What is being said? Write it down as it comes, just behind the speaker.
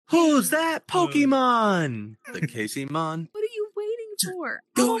Who's that Pokemon? The Casey-mon. What are you waiting for?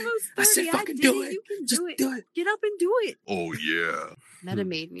 Do I'm it. almost 30. I said fucking do it. You can Just do it. do it. Get up and do it. Oh, yeah. Meta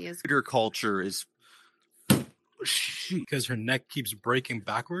made me as Theater culture is... Because her neck keeps breaking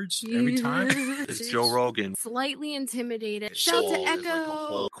backwards every time. It's Joe Rogan. slightly intimidated. Shout to Soul is like a Echo.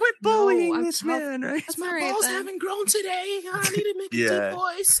 whole- Quit bullying No, this I'm tough. man. Right? That's My all right, balls then. haven't grown today. I need to make a Yeah. deep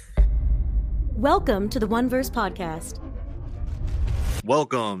voice. Welcome to the 1Verse podcast.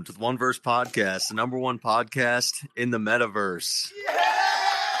 Welcome to the 1Verse podcast, the number one podcast in the Metaverse.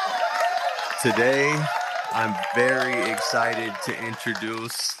 Today, I'm very excited to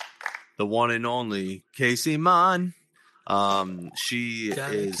introduce the one and only Casey-mon. She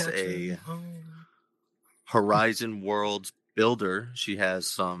is a Horizon Worlds builder. She has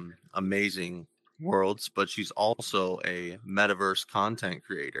some amazing worlds, but she's also a Metaverse content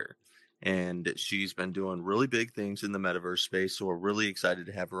creator. And she's been doing really big things in the Metaverse space, so we're really excited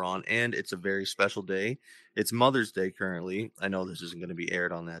to have her on. And it's a very special day. It's Mother's Day currently. I know this isn't going to be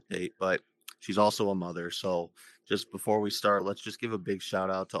aired on that date, but she's also a mother. So just before we start, let's just give a big shout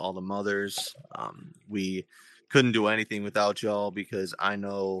out to all the mothers. We couldn't do anything without y'all because I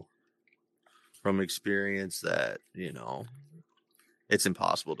know from experience that, you know, it's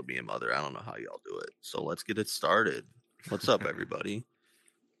impossible to be a mother. I don't know how y'all do it. So let's get it started. What's up, everybody?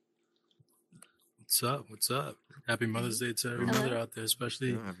 What's up? Happy Mother's Day to every Hello. mother out there,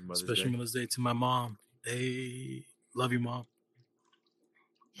 especially Mother's Day to my mom. Hey, love you, Mom.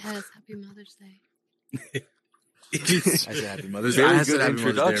 Yes, happy Mother's Day. I said happy Mother's Day. Very I said good happy Mother's Day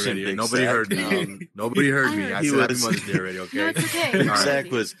introduction, already. Big Nobody Zach. heard me. Nobody heard me. I He said happy was- Mother's Day already, okay? No, it's okay. All right.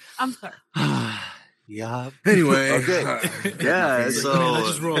 Zach was... I'm sorry. yeah. Anyway. Okay. Yeah, so... I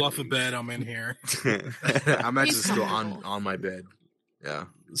just roll off the bed. I'm in here. I'm actually He's still comfortable. on my bed. Yeah.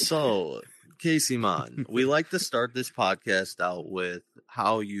 So, Casey-mon, we like to start this podcast out with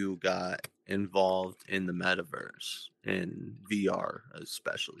how you got involved in the Metaverse, in VR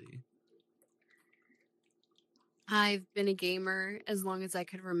especially. I've been a gamer as long as I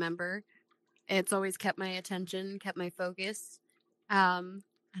could remember. It's always kept my attention, kept my focus, and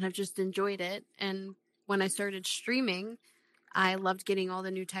I've just enjoyed it. And when I started streaming, I loved getting all the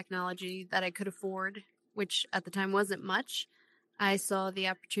new technology that I could afford, which at the time wasn't much. I saw the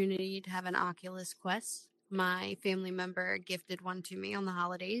opportunity to have an Oculus Quest. My family member gifted one to me on the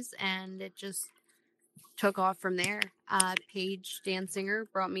holidays, and it just took off from there. Paige Dansinger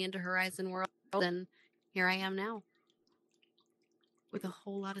brought me into Horizon World, and here I am now, with a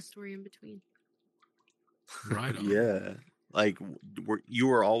whole lot of story in between. Right on. Yeah. Like, you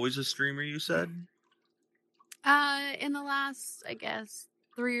were always a streamer, you said? In the last, I guess,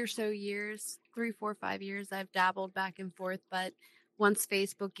 3 or so years, 3, 4, 5 years, I've dabbled back and forth, but once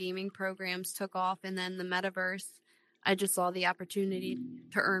Facebook gaming programs took off and then the Metaverse, I just saw the opportunity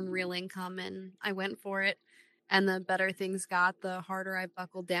to earn real income and I went for it. And the better things got, the harder I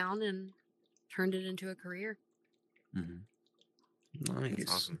buckled down and turned it into a career. Nice.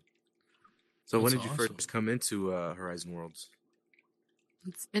 That's awesome. So when That's did you awesome. first come into Horizon Worlds?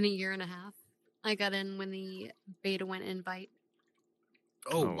 It's been a year and a half. I got in when the beta went invite.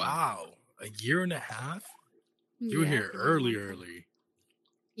 Oh, Oh. wow. A year and a half? You were Yeah, here it's been a long time. early.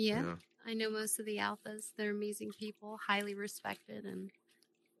 Yeah, I know most of the alphas. They're amazing people, highly respected, and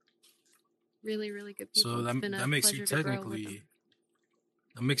really, really good people. So It's been a that makes you pleasure to grow with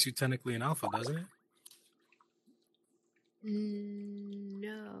them. technically an alpha, doesn't it?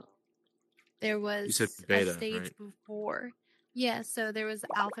 No. There was said beta, a stage right? before. Yeah, so there was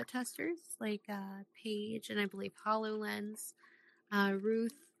alpha testers like Paige and I believe HoloLens,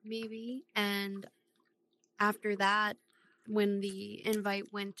 Ruth maybe, and after that, when the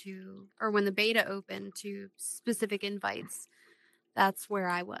invite went to, or when the beta opened to specific invites, that's where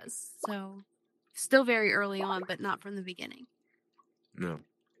I was. So still very early on, but not from the beginning. No.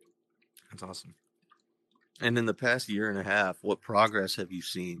 That's awesome. And in the past year and a half, what progress have you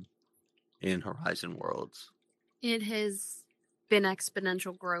seen in Horizon Worlds? It has been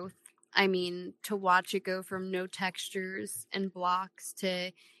exponential growth. I mean, to watch it go from no textures and blocks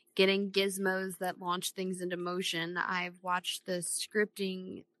to getting gizmos that launch things into motion. I've watched the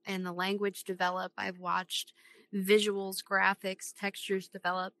scripting and the language develop. I've watched visuals, graphics, textures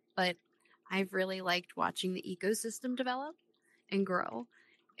develop, but I've really liked watching the ecosystem develop and grow.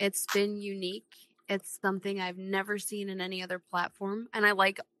 It's been unique. It's something I've never seen in any other platform, and I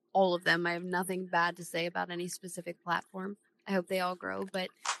like all of them. I have nothing bad to say about any specific platform. I hope they all grow, but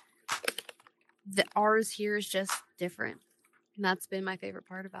ours here is just different. And that's been my favorite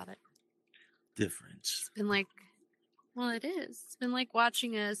part about it. Difference. It's been like, well, it is. It's been like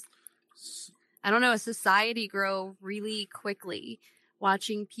watching a society grow really quickly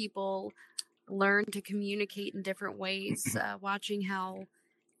watching people learn to communicate in different ways, watching how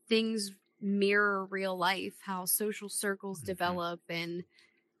things mirror real life, how social circles develop and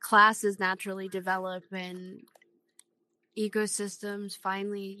classes naturally develop and ecosystems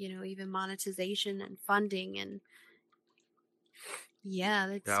finally, even monetization and funding. And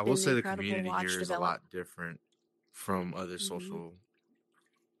it's I will been say the incredible to community watch here is a develop. lot different from other social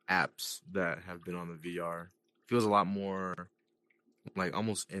apps that have been on the VR. Feels a lot more like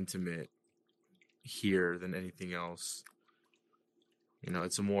almost intimate here than anything else.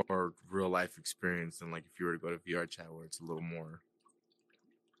 It's a more real life experience than like if you were to go to VR chat where it's a little more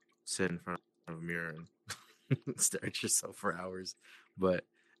sit in front of a mirror and stare at yourself for hours. But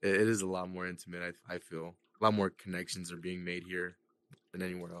it is a lot more intimate. I feel a lot more connections are being made here than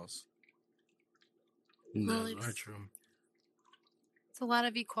anywhere else. Well, That's very true. It's a lot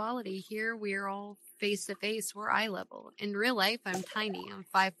of equality here. We're all face to face. We're eye level. In real life, I'm tiny. I'm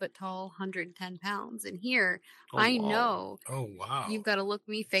 5 foot tall, 110 pounds. And here, I know. Oh, wow. You've got to look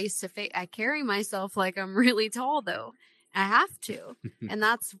me face to face. I carry myself like I'm really tall, though. I have to. And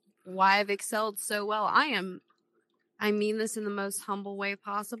that's why I've excelled so well. I mean this in the most humble way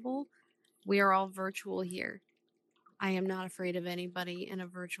possible. We are all virtual here. I am not afraid of anybody in a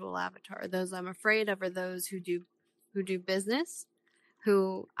virtual avatar. Those I'm afraid of are those who do business,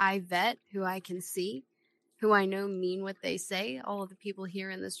 who I vet, who I can see, who I know mean what they say. All of the people here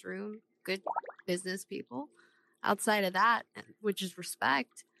in this room, good business people. Outside of that, which is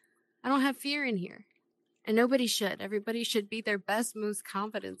respect, I don't have fear in here. And nobody should. Everybody should be their best, most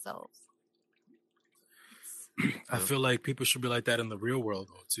confident selves. I feel like people should be like that in the real world,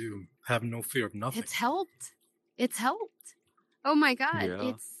 though, too. Have no fear of nothing. It's helped. Oh my God. Yeah.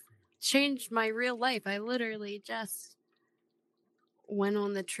 It's changed my real life. I literally just went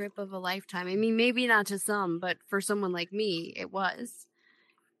on the trip of a lifetime. I mean, maybe not to some, but for someone like me, it was.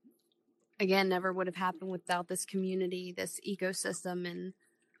 Again, never would have happened without this community, this ecosystem, and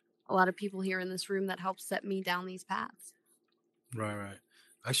a lot of people here in this room that helped set me down these paths. Right.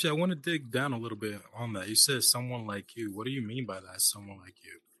 Actually, I want to dig down a little bit on that. You said someone like you. What do you mean by that, someone like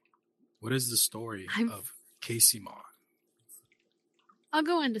you? What is the story of Casey Mon? I'll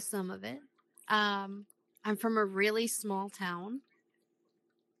go into some of it. I'm from a really small town.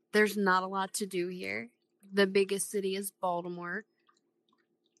 There's not a lot to do here. The biggest city is Baltimore.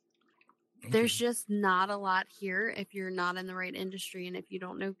 Okay. There's just not a lot here if you're not in the right industry and if you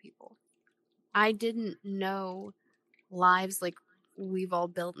don't know people. I didn't know lives like we've all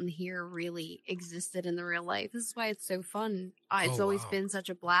built in here really existed in the real life. This is why it's so fun. It's always been such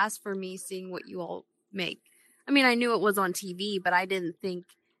a blast for me seeing what you all make. I mean, I knew it was on TV, but I didn't think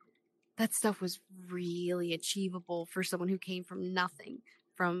that stuff was really achievable for someone who came from nothing,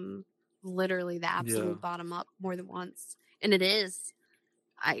 from literally the absolute bottom up more than once. And it is.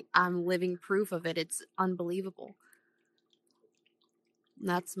 I'm living proof of it. It's unbelievable. And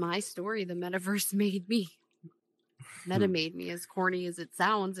that's my story. The metaverse made me. Meta made me. As corny as it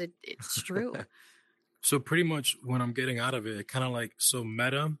sounds, it's true. So pretty much what I'm getting out of it, kind of like, so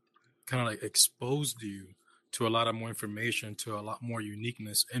Meta kind of like exposed you to a lot of more information, to a lot more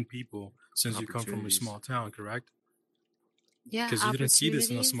uniqueness in people since you come from a small town, correct? Yeah, because you didn't see this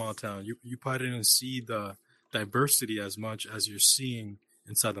in a small town. You probably didn't see the diversity as much as you're seeing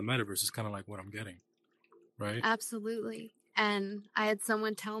inside the metaverse. Is kind of like what I'm getting, right? Absolutely. And I had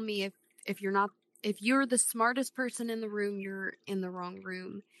someone tell me if you're the smartest person in the room, you're in the wrong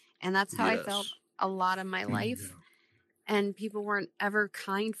room. And that's how I felt a lot of my life. Yeah. And people weren't ever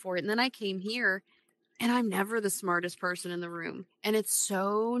kind for it. And then I came here and I'm never the smartest person in the room. And it's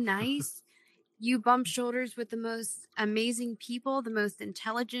so nice. You bump shoulders with the most amazing people, the most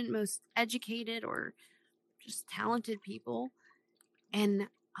intelligent, most educated, or just talented people. And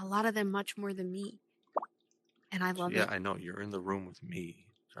a lot of them much more than me. And I love it. Yeah, I know. You're in the room with me,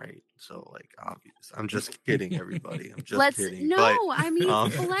 right? So, like, obvious. I'm just kidding, everybody. I'm just kidding. No, but, I mean,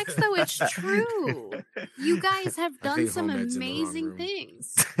 flex, though, it's true. You guys have done some amazing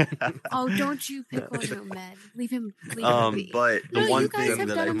things. Oh, don't you pick on Homed. Leave him be. But the one thing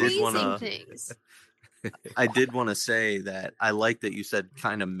that I did want to say that I like that you said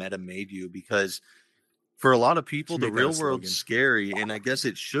kind of meta made you, because for a lot of people, the real world's scary, and I guess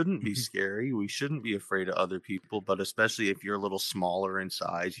it shouldn't be scary. We shouldn't be afraid of other people, but especially if you're a little smaller in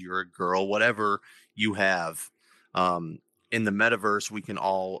size, you're a girl, whatever you have. In the metaverse, we can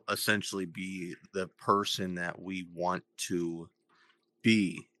all essentially be the person that we want to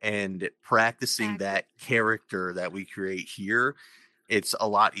be, and practicing that character that we create here, it's a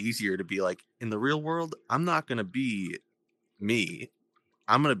lot easier to be like, in the real world, I'm not going to be me.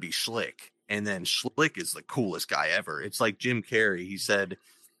 I'm going to be Schlick. And then Schlick is the coolest guy ever. It's like Jim Carrey. He said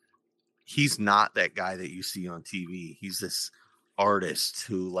he's not that guy that you see on TV. He's this artist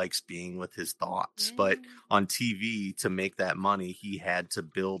who likes being with his thoughts. But on TV, to make that money, he had to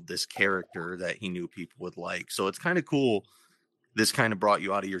build this character that he knew people would like. So it's kind of cool. This kind of brought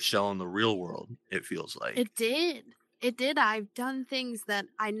you out of your shell in the real world, it feels like. It did. It did. I've done things that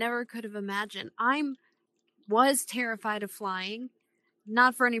I never could have imagined. Was terrified of flying,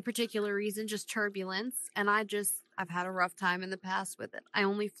 not for any particular reason, just turbulence. And I've had a rough time in the past with it. I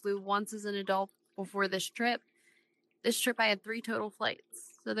only flew once as an adult before this trip. This trip, I had 3 total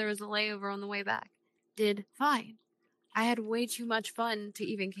flights. So there was a layover on the way back. Did fine. I had way too much fun to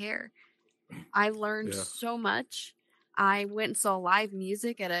even care. I learned so much. I went and saw live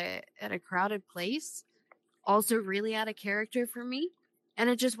music at a crowded place. Also really out of character for me. And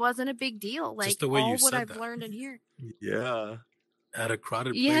it just wasn't a big deal. Like, just the way all you what said I've that. learned in here. Yeah. At a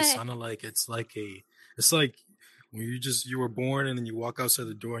crowded place, sounded like it's like when you were born and then you walk outside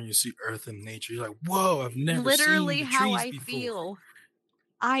the door and you see earth and nature. You're like, whoa, I've never literally seen the how trees I before. feel.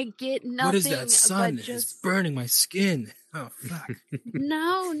 I get nothing. What is that sun? But just... It's burning my skin. Oh, fuck.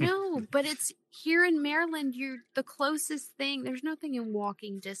 No. But it's here in Maryland. You're the closest thing. There's nothing in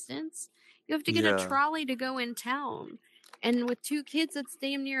walking distance. You have to get a trolley to go in town. And with 2 kids, it's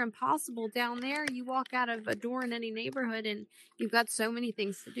damn near impossible. Down there, you walk out of a door in any neighborhood and you've got so many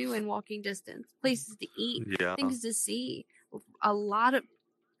things to do in walking distance. Places to eat, things to see. A lot of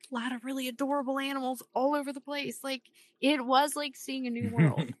really adorable animals all over the place. Like, it was like seeing a new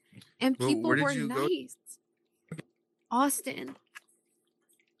world. And people were nice. Austin.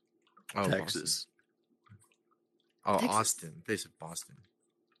 Oh, Texas. Boston. Oh, Texas. Austin. They said Boston.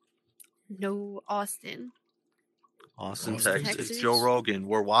 No, Austin. Austin, Austin, Texas. Joe Rogan,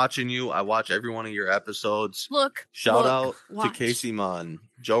 we're watching you. I watch every one of your episodes. Shout out to Casey Munn.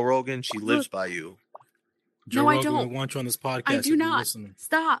 Joe Rogan, she lives by you. Joe I Rogan, don't. we want you on this podcast. I do not. Listening.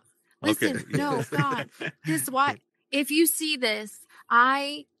 Stop. Listen. Okay. No, God. This is why. If you see this,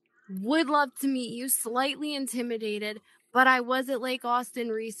 I would love to meet you. Slightly intimidated, but I was at Lake Austin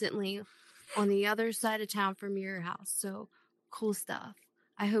recently on the other side of town from your house. So, cool stuff.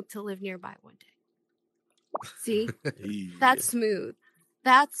 I hope to live nearby one day. See? That's smooth.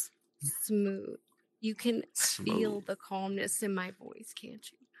 That's smooth. You can feel the calmness in my voice, can't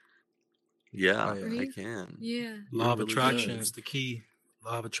you? Yeah, Right? I can. Yeah. Law of really attraction good. is the key.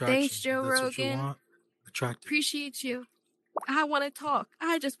 Law of attraction. Thanks, Joe That's what you Rogan. want. Attractive. Appreciate you. I want to talk.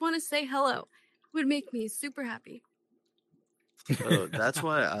 I just want to say hello. Would make me super happy. That's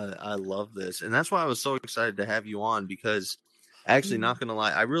why I love this. And that's why I was so excited to have you on, because actually, not going to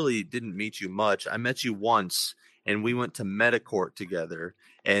lie, I really didn't meet you much. I met you once and we went to Metacourt together.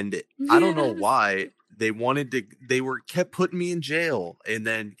 And I don't know why they kept putting me in jail. And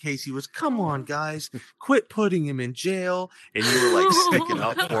then Casey was, come on, guys, quit putting him in jail. And you were like sticking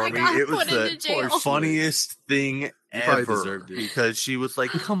up for me. It was the funniest thing ever, because she was like,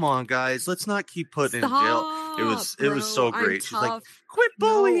 come on, guys, let's not keep putting him in jail. It was so great. She's like, quit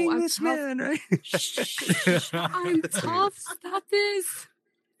bullying this man, right? I'm tough. Stop this.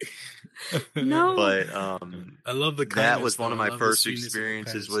 No, but I love the kindness, that was one of my first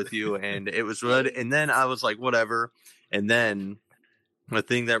experiences with you, and it was good. And then I was like, whatever. And then the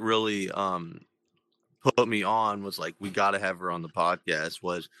thing that really put me on was like, we got to have her on the podcast.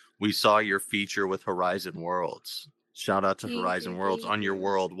 Was we saw your feature with Horizon Worlds. Shout out to Horizon Worlds on your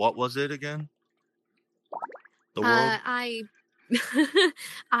world. What was it again? The world.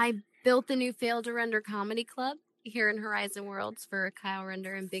 I built the new Fail to Render Comedy Club here in Horizon Worlds for Kyle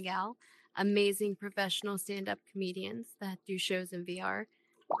Render and Big Al. Amazing professional stand-up comedians that do shows in VR.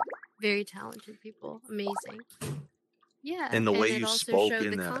 Very talented people. Amazing. Yeah. And the way you spoke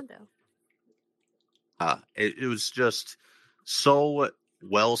in the that. Condo. It was just so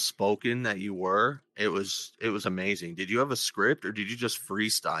well spoken that you were. It was amazing. Did you have a script or did you just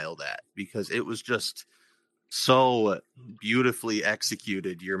freestyle that? Because it was just so beautifully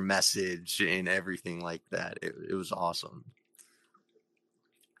executed, your message and everything like that. It was awesome.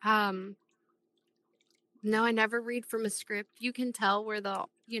 No, I never read from a script. You can tell where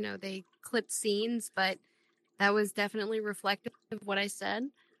they clipped scenes, but that was definitely reflective of what I said.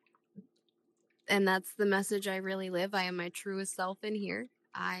 And that's the message I really live. I am my truest self in here.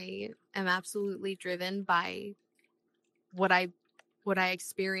 I am absolutely driven by what I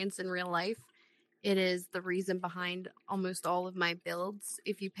experience in real life. It is the reason behind almost all of my builds.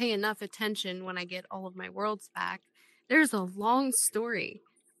 If you pay enough attention when I get all of my worlds back, there's a long story.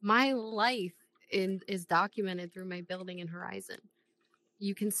 My life is documented through my building in Horizon.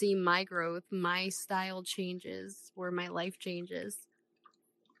 You can see my growth, my style changes, where my life changes.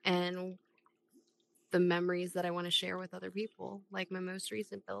 And the memories that I want to share with other people. Like my most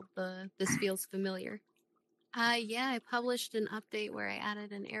recent build, This Feels Familiar. Yeah, I published an update where I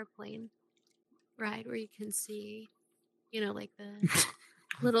added an airplane ride where you can see, like the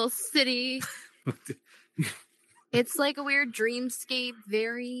little city. It's like a weird dreamscape,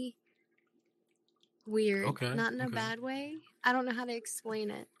 very weird. Okay. Not in a bad way. I don't know how to explain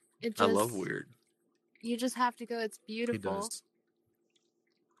it. I love weird. You just have to go. It's He beautiful. does.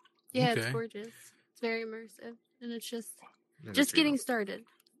 Yeah, it's Okay. gorgeous. It's very immersive, and it's just And just it's, you know, getting started.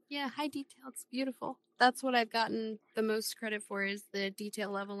 Yeah, high detail. It's beautiful. That's what I've gotten the most credit for is the detail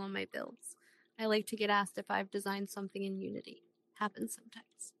level on my builds. I like to get asked if I've designed something in Unity. Happens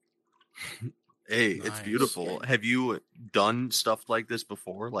sometimes. Hey, it's Nice. beautiful. Have you done stuff like this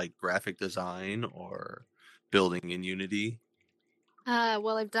before, like graphic design or building in Unity?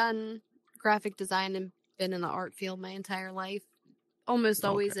 Well, I've done graphic design and been in the art field my entire life. Almost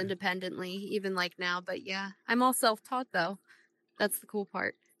always Okay. independently, even like now. But yeah, I'm all self-taught though. That's the cool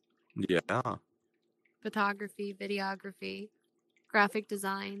part. Yeah. Photography, videography, graphic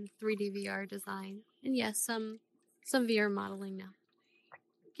design, 3D VR design, and yes, some VR modeling now.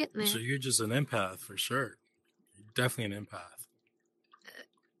 Getting there. So you're just an empath for sure. You're definitely an empath.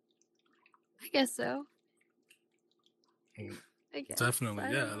 I guess so. Mm, I guess. Definitely,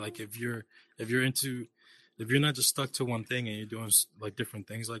 I yeah. don't know. Like if you're not just stuck to one thing and you're doing like different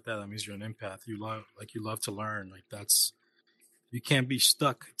things like that, that means you're an empath. You love to learn. Like you can't be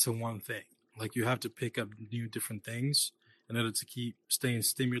stuck to one thing. Like you have to pick up new different things in order to keep staying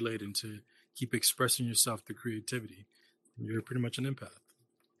stimulated and to keep expressing yourself through creativity. You're pretty much an empath.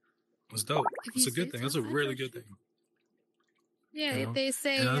 That's dope. If That's you a good say thing. so, That's a I really trust good you. thing. Yeah, You know? they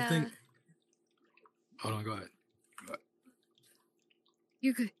say, And I think. Hold on, go ahead.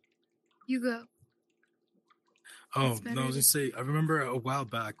 you go. You go. Oh, It's no, I better was gonna to... say, I remember a while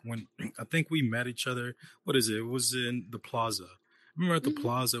back when I think we met each other. What is it? It was in the plaza. I remember at the Mhm.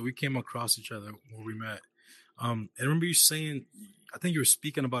 plaza, we came across each other where we met. I remember you saying, I think you were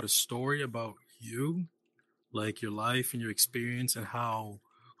speaking about a story about you, like your life and your experience and how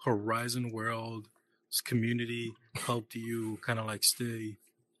Horizon World's community helped you kind of like stay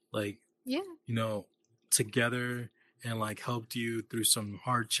like, Yeah. together and like helped you through some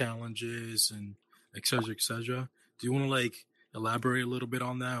hard challenges and et cetera, et cetera. Do you want to like elaborate a little bit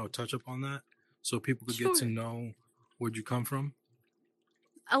on that or touch up on that so people could get to Sure. know where'd you come from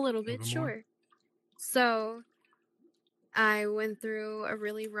A little a bit, little bit more? sure. So, I went through a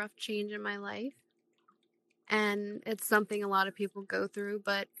really rough change in my life. And it's something a lot of people go through,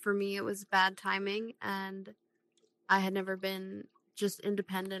 but for me, it was bad timing. And I had never been just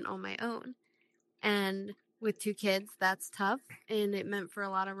independent on my own. And with 2 kids, that's tough. And it meant for a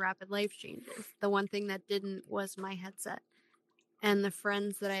lot of rapid life changes. The one thing that didn't was my headset and the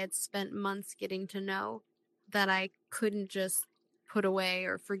friends that I had spent months getting to know that I couldn't just put away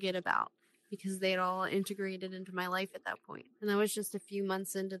or forget about because they'd all integrated into my life at that point. And I was just a few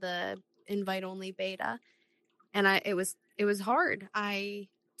months into the invite only beta. And it was hard. I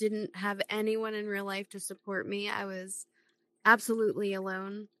didn't have anyone in real life to support me. I was absolutely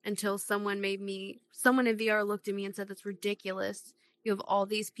alone until someone in VR looked at me and said, "That's ridiculous. You have all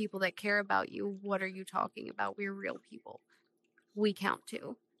these people that care about you. What are you talking about? We're real people. We count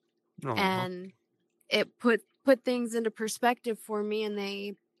too." Oh, And it put things into perspective for me, and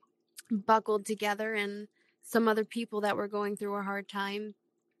they buckled together. And some other people that were going through a hard time,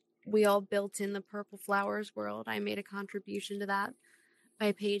 we all built in the Purple Flowers world. I made a contribution to that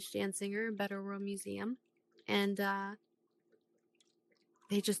by Paige Dansinger and Better World Museum. And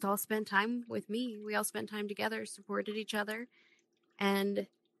they just all spent time with me. We all spent time together, supported each other. And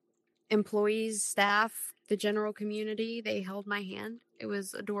employees, staff, the general community, they held my hand. It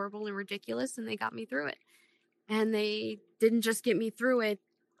was adorable and ridiculous, and they got me through it. And they didn't just get me through it.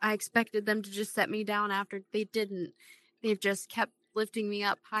 I expected them to just set me down after. They didn't. They've just kept lifting me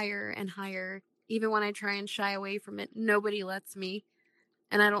up higher and higher. Even when I try and shy away from it, nobody lets me,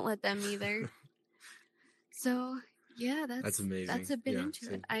 and I don't let them either. So yeah, That's amazing. that's a bit Yeah, into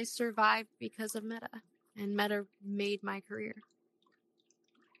same. it. I survived because of Meta, and Meta made my career.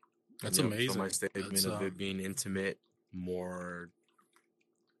 That's So amazing. my statement That's, of it being intimate, more,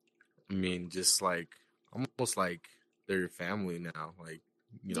 I mean, just like almost like they're your family now. Like,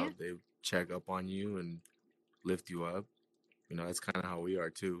 Yeah. they check up on you and lift you up. That's kind of how we are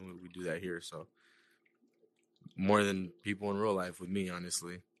too. We do that here. So more than people in real life with me,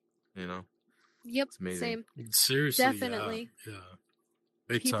 honestly. Yep, It's amazing. same. seriously, Definitely. Yeah.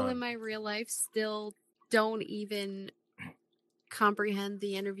 Big People time. in my real life still don't even comprehend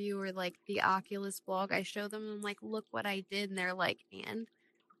the interview or like the Oculus blog I show them. I'm like, look what I did, and they're like, and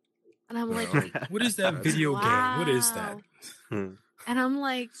And I'm like, Well, What is that That's video cool. game? What is that? and I'm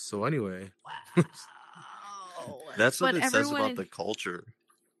like, So anyway, wow. That's what But it says everyone about the culture.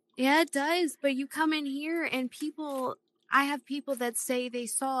 Yeah, it does. But you come in here and I have people that say they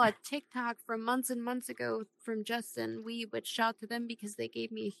saw a TikTok from months and months ago from Justin Wee, which shout to them because they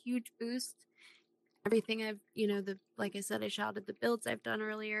gave me a huge boost. Everything like I said, I shouted the builds I've done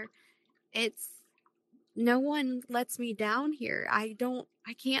earlier. No one lets me down here. I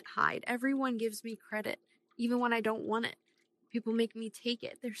can't hide. Everyone gives me credit, even when I don't want it. People make me take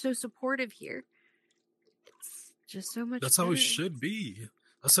it. They're so supportive here. It's just so much That's better. how it should be.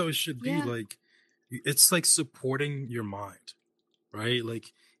 That's how it should be. Yeah. Like, it's like supporting your mind, right?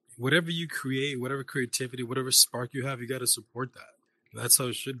 Like, whatever you create, whatever creativity, whatever spark you have, you got to support that. That's how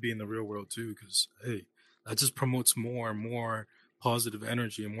it should be in the real world too. Because hey, that just promotes more and more positive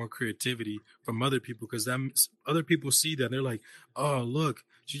energy and more creativity from other people. Because other people see that and they're like, oh, look,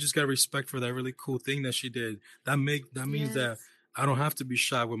 she just got respect for that really cool thing that she did. That means that Yes. I don't have to be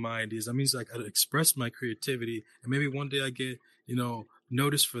shy with my ideas. That means like I express my creativity, and maybe one day I get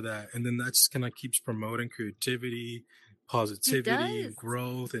noticed for that, and then that just kind of keeps promoting creativity, positivity, does.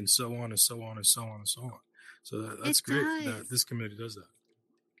 growth, and so on and so on and so on and so on. So that's It great does. that this community does that.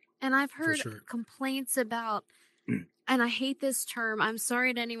 And I've For heard sure. complaints about, and I hate this term. I'm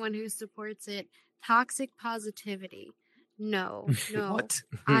sorry to anyone who supports it. Toxic positivity. No. What?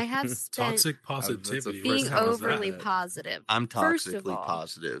 I have spent Toxic That's the positivity. being first time I've heard overly that. positive. I'm First of toxically all,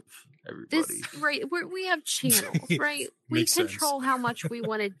 positive, everybody. we have channels, right? We Makes sense. control how much we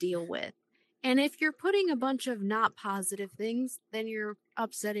want to deal with. And if you're putting a bunch of not positive things, then you're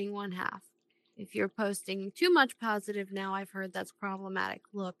upsetting one half. If you're posting too much positive now, I've heard that's problematic.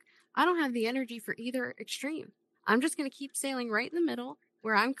 Look, I don't have the energy for either extreme. I'm just going to keep sailing right in the middle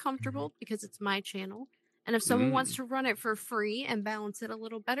where I'm comfortable because it's my channel. And if someone wants to run it for free and balance it a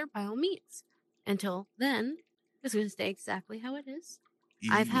little better, by all means. Until then, it's going to stay exactly how it is.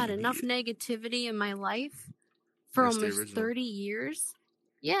 I've had enough negativity in my life for Gotta stay almost original. 30 years.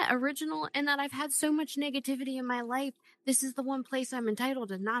 Yeah, original. And that I've had so much negativity in my life. This is the one place I'm entitled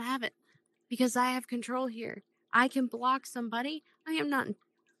to not have it because I have control here. I can block somebody. I am not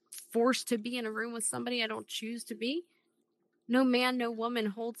forced to be in a room with somebody I don't choose to be. No man, no woman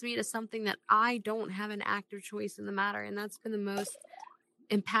holds me to something that I don't have an active choice in the matter. And that's been the most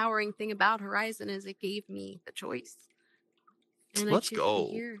empowering thing about Horizon is it gave me the choice. And Let's I choose go.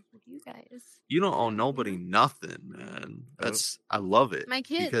 to be here with you guys. You don't owe Yeah, nobody nothing, man. I love it. My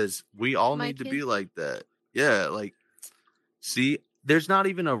kids. Because we all My need to be kids. like that. Yeah, like, see, there's not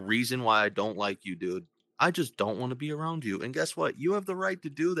even a reason why I don't like you, dude. I just don't want to be around you. And guess what? You have the right to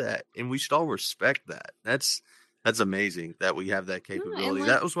do that. And we should all respect that. That's amazing that we have that capability.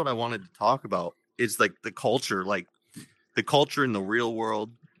 That was what I wanted to talk about. It's like the culture in the real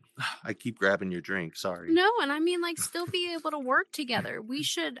world. I keep grabbing your drink. Sorry. No, and I mean, like, still be able to work together.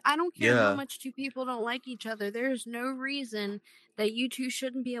 I don't care how Yeah. much two people don't like each other. There's no reason that you two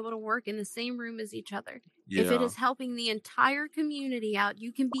shouldn't be able to work in the same room as each other. Yeah. If it is helping the entire community out,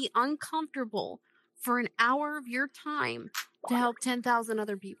 you can be uncomfortable for an hour of your time to help 10,000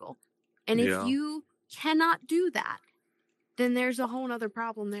 other people. And if Yeah. you cannot do that, then there's a whole other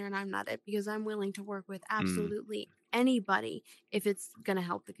problem there, and I'm not it because I'm willing to work with absolutely anybody if it's going to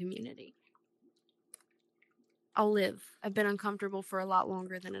help the community. I'll live. I've been uncomfortable for a lot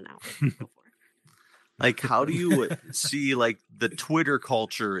longer than an hour before. Like, how do you see, like, the Twitter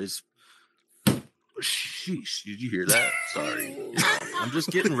culture is... Sheesh, did you hear that? Sorry. I'm just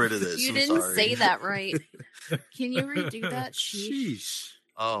getting rid of this. You I'm didn't sorry. say that right. Can you redo that? Sheesh.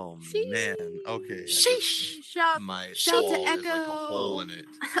 Oh, man. Okay. Sheesh. Shout My shout soul to is like a Echo. hole in it.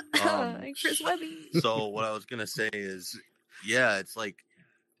 And Chris Webby. So what I was going to say is, yeah, it's like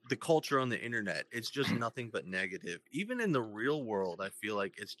the culture on the internet. It's just nothing but negative. Even in the real world, I feel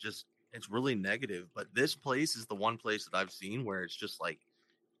like it's really negative. But this place is the one place that I've seen where it's just like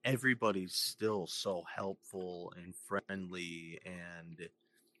everybody's still so helpful and friendly and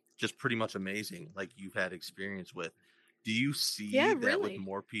just pretty much amazing, like you've had experience with. Do you see that with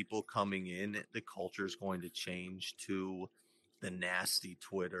more people coming in, the culture is going to change to the nasty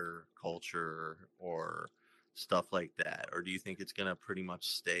Twitter culture or stuff like that? Or do you think it's going to pretty much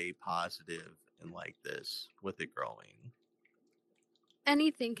stay positive and like this with it growing?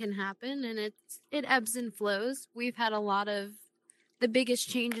 Anything can happen, and it ebbs and flows. We've had a lot of the biggest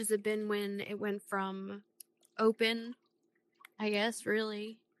changes have been when it went from open, I guess,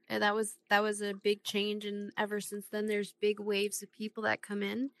 really. And that was a big change, and ever since then there's big waves of people that come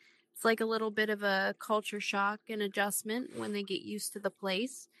in. It's like a little bit of a culture shock and adjustment when they get used to the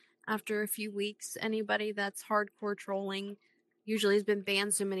place. After a few weeks, anybody that's hardcore trolling, usually has been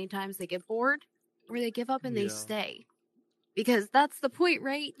banned so many times they get bored or they give up and they Yeah. stay. Because that's the point,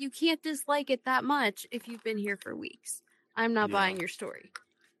 right? You can't dislike it that much if you've been here for weeks. I'm not Yeah. buying your story.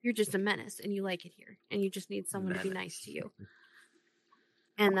 You're just a menace and you like it here and you just need someone to be nice to you.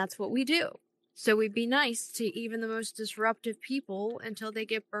 And that's what we do. So we be nice to even the most disruptive people until they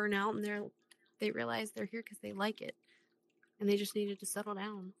get burnt out and they realize they're here because they like it. And they just needed to settle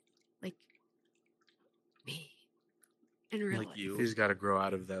down. Like me. In real Like life. you. You just got to grow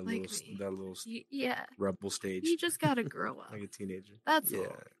out of that Like little yeah. rebel stage. You just gotta grow up. Like a teenager. That's yeah.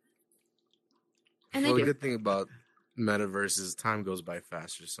 all. And Well, they the do. good thing about Metaverse is time goes by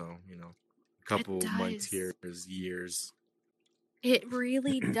faster. So, a couple months here is years. It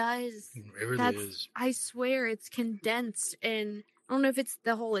really does. It really is. I swear it's condensed, and I don't know if it's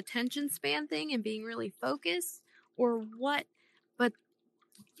the whole attention span thing and being really focused or what, but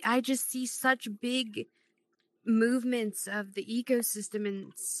I just see such big movements of the ecosystem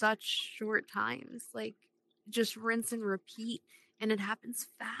in such short times. Like, just rinse and repeat, and it happens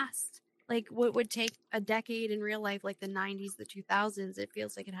fast. Like, what would take a decade in real life, like the 90s, the 2000s, it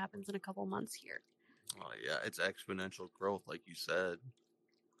feels like it happens in a couple months here. Oh, yeah, it's exponential growth, like you said.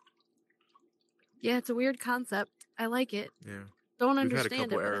 Yeah, it's a weird concept. I like it. Yeah. Don't We've had a understand it,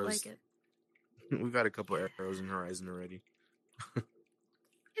 couple but I arrows. like it. We've had a couple arrows in Horizon already.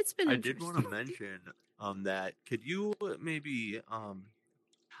 It's been I interesting. did want to mention that could you maybe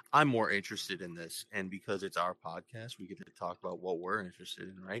I'm more interested in this, and because it's our podcast, we get to talk about what we're interested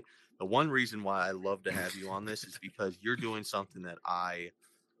in, right? The one reason why I love to have you on this is because you're doing something that I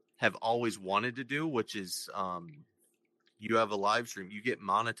have always wanted to do, which is you have a live stream. You get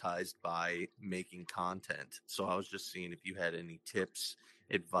monetized by making content. So I was just seeing if you had any tips,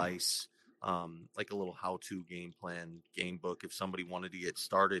 advice, like a little how-to game plan, game book, if somebody wanted to get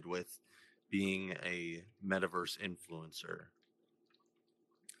started with being a metaverse influencer.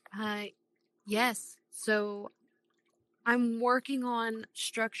 Yes. So I'm working on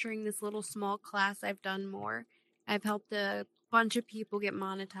structuring this little small class. I've done more. I've helped a bunch of people get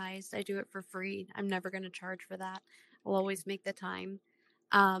monetized. I do it for free. I'm never going to charge for that. I'll always make the time.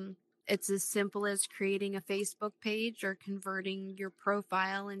 It's as simple as creating a Facebook page or converting your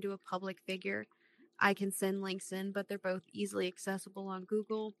profile into a public figure. I can send links in, but they're both easily accessible on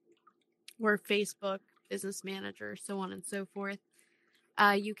Google or Facebook, Business Manager, so on and so forth.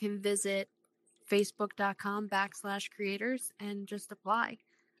 You can visit facebook.com/creators and just apply.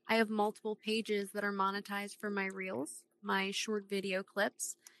 I have multiple pages that are monetized for my reels, my short video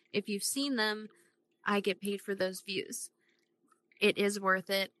clips. If you've seen them, I get paid for those views. It is worth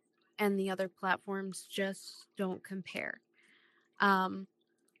it, and the other platforms just don't compare. I'm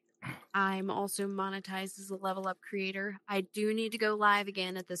also monetized as a level up creator. I do need to go live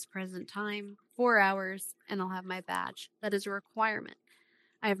again at this present time, 4 hours, and I'll have my badge. That is a requirement.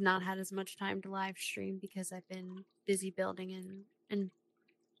 I have not had as much time to live stream because I've been busy building and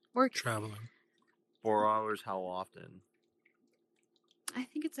working. Traveling. 4 hours, how often? I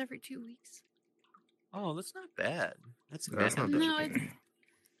think it's every 2 weeks. Oh, that's not bad. That's That's not manageable. bad.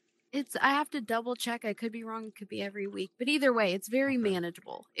 It's I have to double check. I could be wrong. It could be every week. But either way, it's very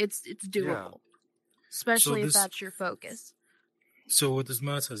manageable. It's doable. Especially if that's your focus. So with this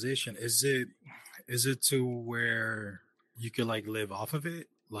monetization, is it to where you could like live off of it?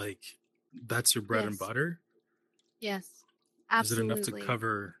 Like that's your bread and butter? Yes. Absolutely. Is it enough to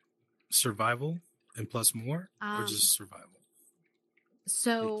cover survival and plus more? Or just survival?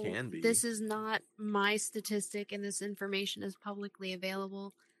 So It can be. This is not my statistic, and this information is publicly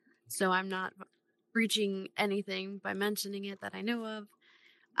available. So I'm not breaching anything by mentioning it that I know of.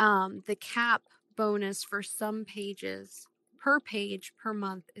 The cap bonus for some pages per page per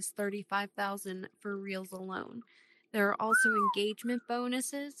month is 35,000 for reels alone. There are also engagement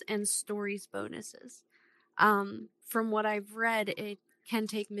bonuses and stories bonuses. From what I've read, it can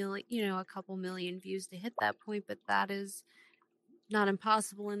take a couple million views to hit that point, but that is not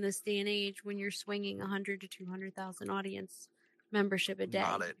impossible in this day and age when you're swinging 100 to 200,000 audience membership a day.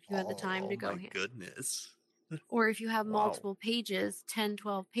 Not at if you have the time to go. Oh my goodness. Or if you have multiple pages, 10,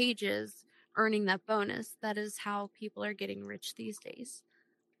 12 pages, earning that bonus, that is how people are getting rich these days.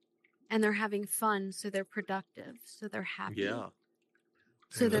 And they're having fun, so they're productive, so they're happy. Yeah.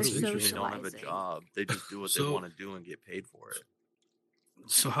 So they're That's interesting. They don't have a socializing. job. They just do what they want to do and get paid for it.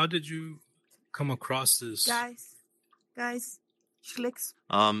 So how did you come across this? Guys, schlicks.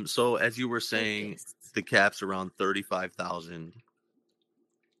 So as you were saying, the cap's around 35,000,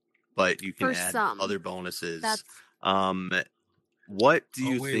 but you can For add some. other bonuses. That's What do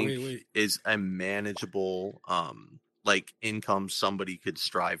you think wait. is a manageable like income somebody could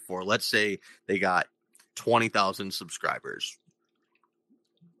strive for? Let's say they got 20,000 subscribers.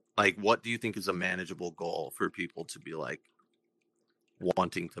 Like, what do you think is a manageable goal for people to be like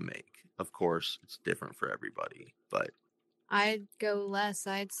wanting to make? Of course, it's different for everybody, but I'd go less.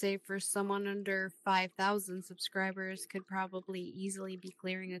 I'd say for someone under 5,000 subscribers could probably easily be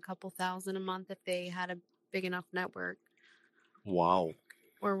clearing a couple thousand a month if they had a big enough network wow.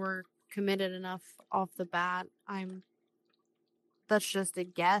 or were committed enough off the bat. That's just a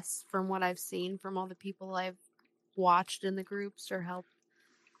guess from what I've seen from all the people I've watched in the groups or helped.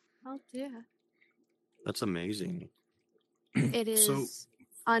 Yeah. That's amazing. It So is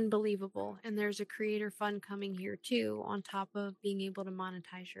unbelievable. And there's a creator fund coming here too, on top of being able to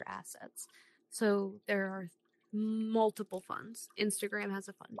monetize your assets. So there are multiple funds. Instagram has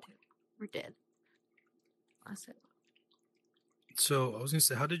a fund too, or did. That's it. So I was gonna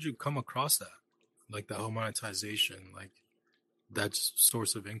say, how did you come across that? Like the whole monetization, like that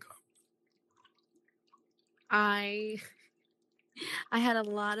source of income. I had a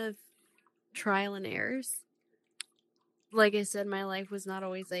lot of trial and errors. Like I said, my life was not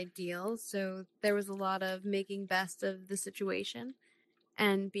always ideal, so there was a lot of making best of the situation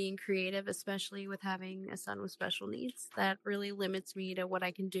and being creative, especially with having a son with special needs. That really limits me to what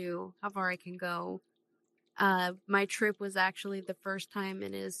I can do, how far I can go. My trip was actually the first time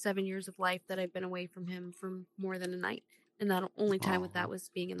in his 7 years of life that I've been away from him for more than a night. And that only time with that was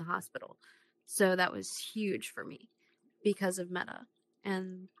being in the hospital. So that was huge for me because of Meta.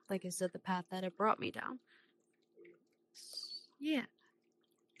 And like I said, the path that it brought me down. Yeah.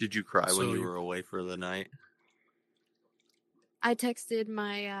 Did you cry when So you you- were away for the night? I texted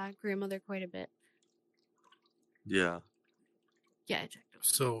my grandmother quite a bit. Yeah. Yeah, I checked.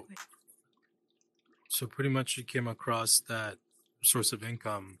 So pretty much you came across that source of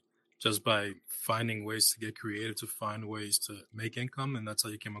income just by finding ways to get creative, to find ways to make income, and that's how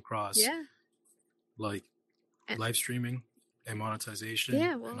you came across Yeah. like And- live streaming and monetization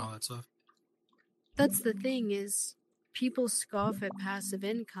Yeah, and well, all that stuff. that's the thing is people scoff at passive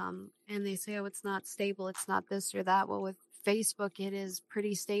income and they say, oh, it's not stable, it's not this or that. Well, with Facebook, it is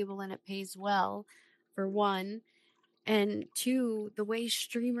pretty stable and it pays well, for one. And two, the way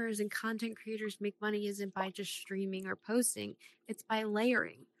streamers and content creators make money isn't by just streaming or posting, it's by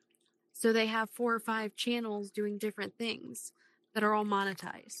layering. So they have 4 or 5 channels doing different things that are all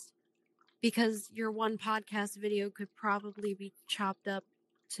monetized. Because your one podcast video could probably be chopped up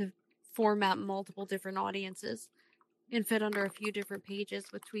to format multiple different audiences and fit under a few different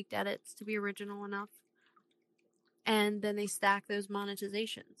pages with tweaked edits to be original enough. And then they stack those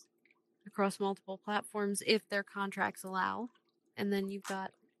monetizations across multiple platforms if their contracts allow. And then you've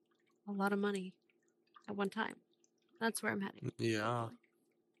got a lot of money at one time. That's where I'm heading. Yeah. Hopefully.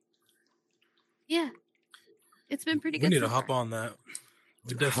 Yeah. It's been pretty We good need so to hop far. on that.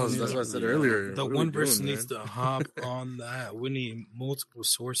 We That's definitely what need I to, said Yeah. earlier. the What are we 1Verse doing, needs man? to hop on that. We need multiple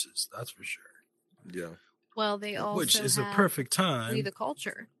sources, that's for sure. Yeah. Well, they also Which is a have perfect We time. the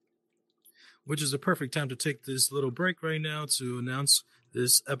Culture. Which is a perfect time to take this little break right now to announce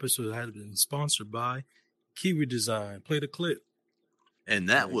this episode has been sponsored by Kiwi Design. Play the clip. And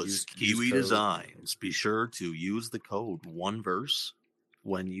that Yeah, was use Kiwi code. Designs. Be sure to use the code 1Verse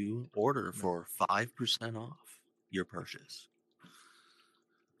when you order for 5% off your purchase.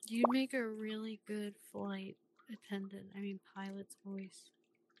 You'd make a really good flight pilot's voice.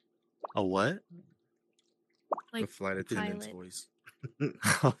 A what? Like The flight attendant's pilot, voice.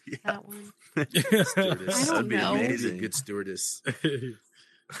 Oh, yeah. that one. Stewardess. I don't That'd be know. amazing. Good stewardess.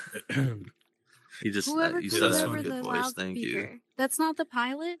 You just Whoever you took said that over in a the good voice. Thank you. loudspeaker. That's not the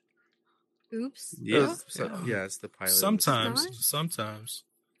pilot? Oops. Yeah. Yeah, it's the pilot. Sometimes.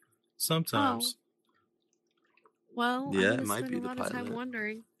 Oh. Well, Yeah, I'm it going to might spend be a the lot of time pilot.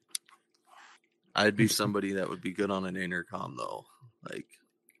 wondering. I'd be somebody that would be good on an intercom though. Like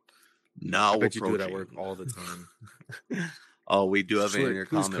now I bet you do approaching. it at work all the time. Oh, we do have an Schlick,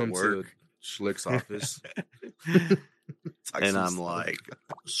 please intercom at come work. to Schlick's office. Talk And some I'm stuff. like,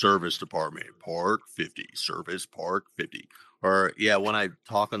 service department, park 50, service park 50. Or yeah, when I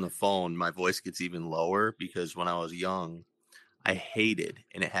talk on the phone, my voice gets even lower because when I was young, I hated,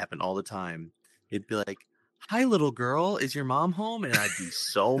 and it happened all the time. It'd be like, hi, little girl, is your mom home? And I'd be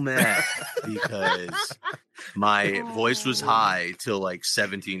so mad because my voice was high till like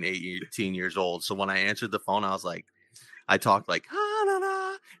 17, 18 years old. So when I answered the phone, I was like, I talked like, ah, da,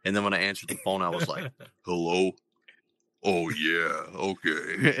 da. And then when I answered the phone, I was like, hello. Oh yeah,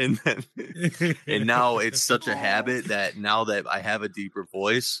 okay. And then and now it's such a habit that now that I have a deeper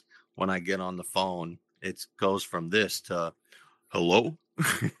voice, when I get on the phone, it goes from this to hello.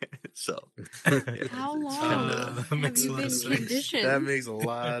 So How long that have makes a you lot of been sense. conditioned? That makes a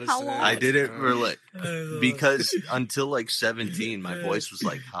lot of How sense. long? I did it for like Uh, because until like 17, my voice was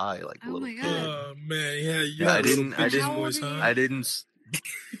like high, like a Oh little my kid. God. Oh man, yeah, you Yeah, had I a little didn't- I bitch didn't- voice, How old are huh? you? I didn't. How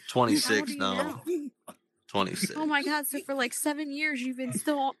old 26 are you now. now? 26. Oh my God! So for like 7 years, you've been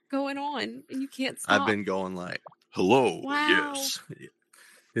still going on, and you can't I've stop. been going like, hello, Wow. yes.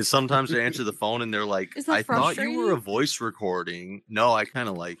 And sometimes they answer the phone and they're like, Is that I thought you were a frustrating? voice recording. No, I kind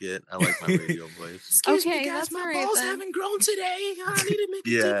of like it. I like my radio voice. Excuse me, Okay, guys, that's my all right balls then. haven't grown today. I need to make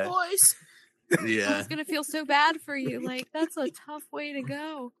Yeah. voice. I Yeah. was gonna feel so bad for you. Like that's a tough way to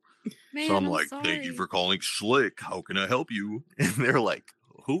go, man. So I'm I'm like, sorry. thank you for calling Schlick. How can I help you? And they're like,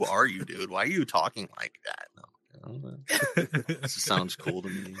 who are you, dude? Why are you talking like that? No, I don't know. This sounds cool to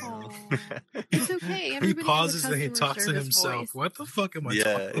me. You know? Aw. It's okay. He Everybody pauses has a and he customer talks to service himself. voice. What the fuck am I Yeah,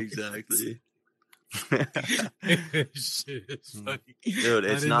 talking? exactly. Shit, it's funny. Dude, I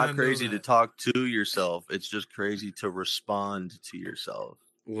it's did not know crazy to that. talk to yourself. It's just crazy to respond to yourself.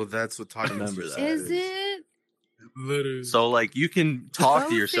 Well, that's what talking Remember to that. yourself Is it? Literally. So, like, you can talk to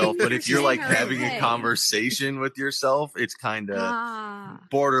Both yourself, things but you're if you're saying like are having a okay. conversation with yourself, it's kind of Ah.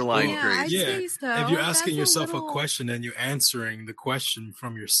 borderline Yeah, I'd crazy. Yeah, say so. if you're asking That's yourself a little... question and you're answering the question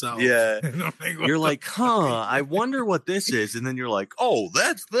from yourself, Yeah. and I'm like, what You're the like, fuck are you I wonder what this is. And then you're like, oh,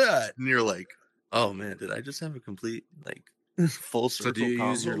 that's that. And you're like, oh, man, did I just have a complete, like, full circle So do you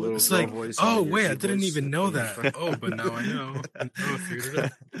use your convo? little It's girl like, voice? oh or your wait, I kid didn't voice even know when you that. talk? Oh, but now I know. Oh, I figured it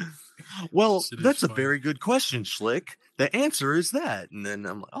out. Well, Shit is that's a funny. very good question, Schlick. The answer is that. And then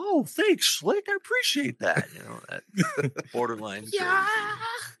I'm like, oh, thanks, Schlick. I appreciate that. You know, that borderline Yeah.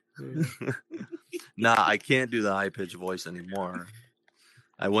 crazy. Nah, I can't do the high pitched voice anymore.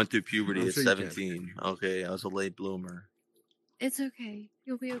 I went through puberty I'm at sure you can. 17. Okay, I was a late bloomer. It's okay.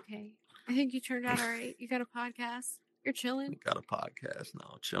 You'll be okay. I think you turned out all right. You got a podcast. You're chilling. Got a podcast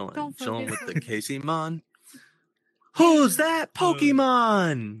now. Chilling. Don't Chilling focus with on the Casey Mon. Who's that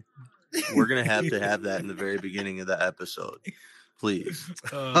Pokemon? We're going to have that in the very beginning of the episode. Please.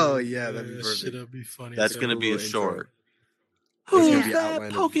 Oh, yeah, that'd be man, perfect. Shit'll be funny. That's as going to hell. be a little intro. short. There's Who's gonna be that outline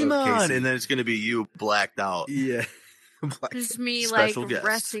of Pokemon? Casey. And then it's going to be you blacked out. Yeah. Just me Special like guest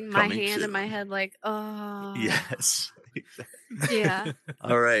resting my coming hand in soon. my head like, oh. Yes. Yeah.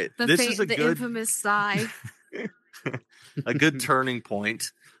 All right. The, This is a the good infamous sigh. a good turning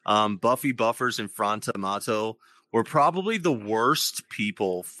point. Buffy Buffers and Fran Tomato were probably the worst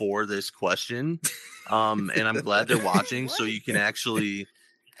people for this question. And I'm glad they're watching so you can actually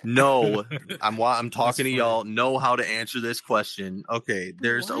know I'm talking to y'all, know how to answer this question. Okay,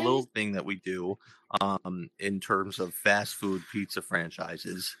 there's a little thing that we do in terms of fast food pizza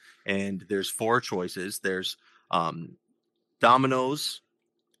franchises, and there's 4 choices. There's Domino's,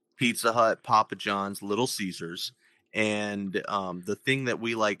 Pizza Hut, Papa John's, Little Caesars. And the thing that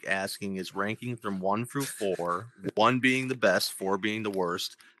we like asking is ranking from 1 through 4, 1 being the best, 4 being the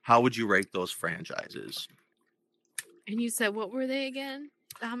worst. How would you rate those franchises? And you said, what were they again?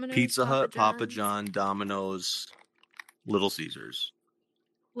 Domino's, Pizza Hut, Papa John's? John, Domino's, Little Caesars.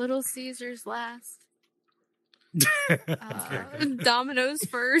 Little Caesars last. Okay. Domino's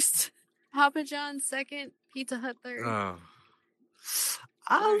first. Papa John's second. Pizza Hut third. Oh.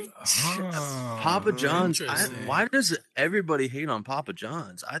 Papa John's. Interesting. Why does everybody hate on Papa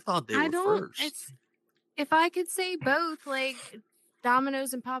John's? I thought they were first. If I could say both, like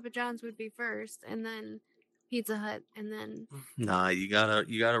Domino's and Papa John's would be first, and then Pizza Hut, and then Nah, you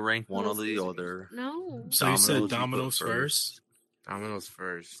gotta rank one or Little the Caesars. other. No. So you said you put Domino's first, Domino's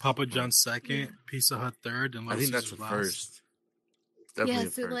first. Papa John's second, Yeah. Pizza Hut third, and I Little think that's Caesars the last. first. Definitely Yeah,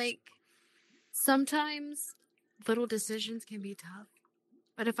 so first. like sometimes little decisions can be tough.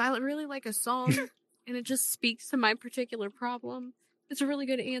 But if I really like a song and it just speaks to my particular problem, it's a really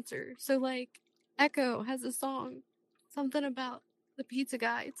good answer. So like Echo has a song, something about the pizza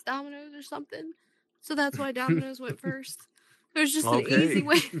guy. It's Domino's or something. So that's why Domino's went first. It was just an easy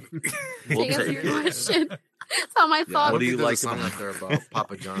way to We'll answer take your it. question. That's how my Yeah, I thought. What don't do you think there's like a song about- out there about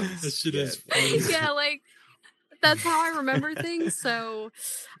Papa John's? That shit is yet. funny. Yeah, like that's how I remember things. So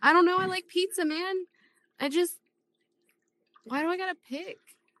I don't know. I like pizza, man. Why do I gotta pick?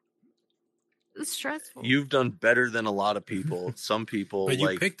 It's stressful. You've done better than a lot of people. Some people But you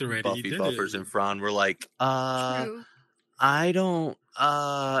like picked already. You Buffy did Buffers it. and Fran were like, True. I don't,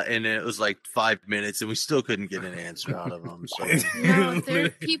 and it was like 5 minutes and we still couldn't get an answer out of them. So No, if there are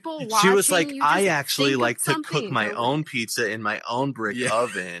people watching, she was like, you I just actually think of like to cook something. my own pizza in my own brick Yeah.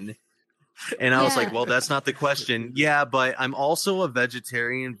 oven. And I was like, Yeah. well, that's not the question. Yeah, but I'm also a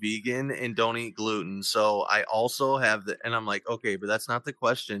vegetarian, vegan, and don't eat gluten. So I also have the, and I'm like, okay, but that's not the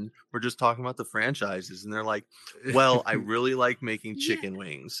question. We're just talking about the franchises. And they're like, well, I really like making Yeah. chicken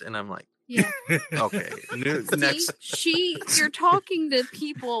wings. And I'm like, Yeah. okay, See, next. you're talking to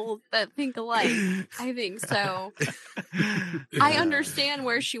people that think alike. I think so. I understand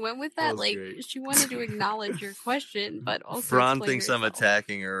where she went with that. was Like, great. she wanted to acknowledge your question, but also Fran explain thinks I'm herself.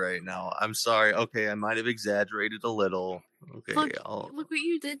 attacking her right now. I'm sorry. Okay, I might have exaggerated a little. Okay, Look what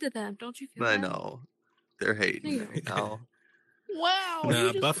you did to them. Don't you feel I bad? know. They're hating Yeah. right now. Wow, Nah, you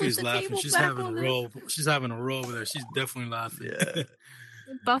just Buffy's flipped the laughing. table She's back having a on them. roll. She's having a roll over there. She's definitely laughing. Yeah.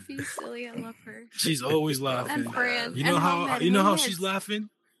 Buffy's silly. I love her. She's always laughing. And Fran. You know and how Mohammed, you know how yes. she's laughing?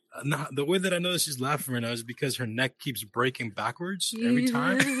 The way that I know that she's laughing right now is because her neck keeps breaking backwards every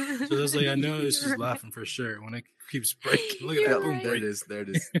time. So that's like I know that she's You're right. laughing for sure when it keeps breaking. Look at You're that boom right. There it break. is. There it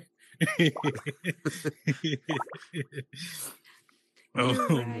is. You're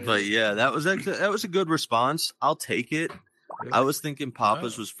Oh, right. But yeah, that was a good response. I'll take it. I was thinking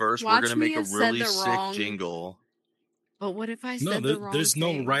Papa's was first. We're Watch gonna me make a have said really the sick wrong- jingle. But what if I No, said the wrong there's no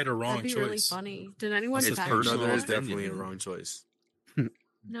thing? right or wrong That'd be really choice. funny. Did anyone It's fact personal No, there is that? definitely a opinion. wrong choice.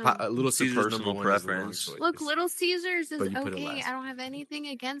 No. Little It's a Caesars personal number one is the wrong preference. choice. Look, Little Caesars is But you put it okay. last. I don't have anything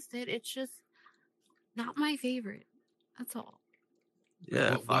against it. It's just not my favorite. That's all.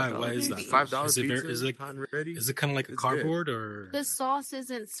 Yeah, Why is that? $5 Is it pizza? is it hot and ready? is it kind of like a It's good. cardboard or The sauce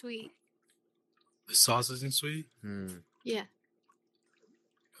isn't sweet. the sauce isn't sweet? Yeah.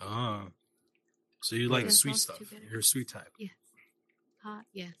 Oh, so you like The sweet sauce stuff? too bitter. You're a sweet type. Hot,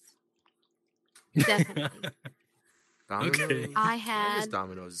 yes. Definitely. Domino's? Okay. I I guess had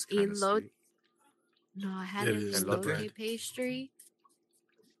Domino's is a kind of lo- sweet. no, I had It an is the elote bread. pastry.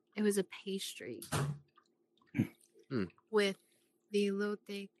 It was a pastry Hmm. with the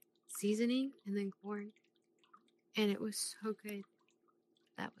elote seasoning and then corn, and it was so good.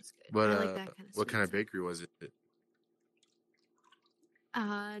 That was good. But I like that kind of. what kind of bakery was it?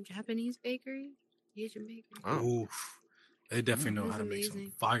 Japanese bakery, Asian bakery. Oh, Oof. They definitely know It how was to make some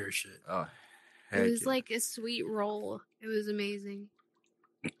amazing. fire shit. oh, It heck was yeah. like a sweet roll. It was amazing.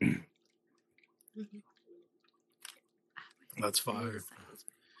 Mhm. That's I need fire. to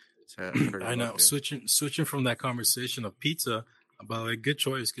silence I know. Switching from that conversation of pizza, by the way, good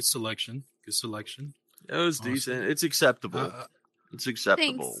choice, good selection. It was Awesome. decent. It's acceptable. It's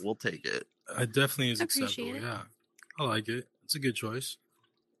acceptable. Thanks. We'll take it. It definitely is I appreciate acceptable. it. Yeah, I like it. It's a good choice.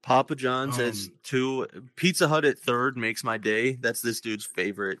 Papa John's as 2. Pizza Hut at 3rd makes my day. That's this dude's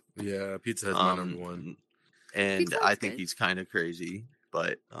favorite. Yeah, Pizza Hut's my number one. And Pizza I Hut's think good. he's kind of crazy.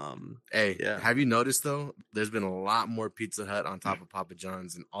 But Hey, yeah. have you noticed though? There's been a lot more Pizza Hut on top of Papa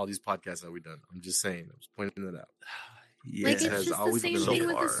John's in all these podcasts that we've done. I'm just saying. I'm just pointing it out. yeah, Like, It it's has just the always same been thing so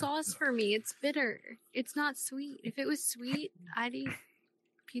with the far. sauce for me. It's bitter. It's not sweet. If it was sweet, I'd eat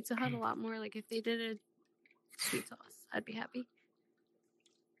Pizza Hut a lot more. Like, if they did a sweet sauce, I'd be happy.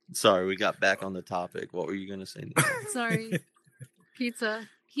 Sorry, we got back on the topic. What were you gonna say? Neil? Sorry. Pizza.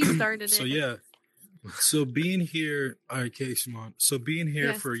 He started it. So yeah. So being here, all right, Simon. So being here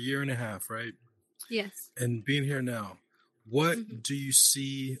Yes. for a year and a half, right? Yes. And being here now, what Mhm. do you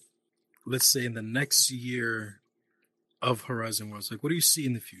see, let's say in the next year of Horizon Worlds? Like what do you see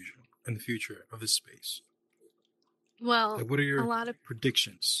in the future of this space? Well, Like what are a your lot of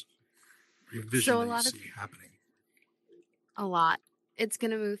predictions? Your vision So a that you lot of- see happening? a lot. It's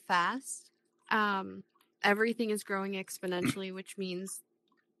going to move fast. Everything is growing exponentially, which means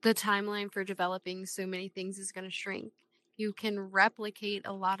the timeline for developing so many things is going to shrink. You can replicate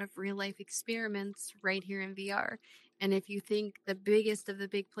a lot of real life experiments right here in VR. And if you think the biggest of the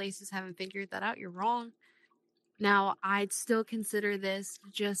big places haven't figured that out, you're wrong. Now, I'd still consider this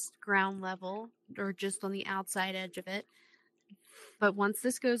just ground level or just on the outside edge of it. But once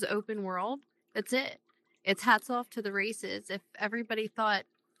this goes open world, that's it. It's hats off to the races. If everybody thought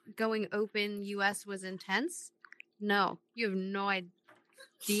going open US was intense, no, you have no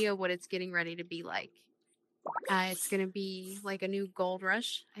idea what it's getting ready to be like. It's going to be like a new gold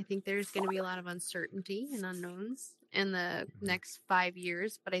rush. I think there's going to be a lot of uncertainty and unknowns in the next 5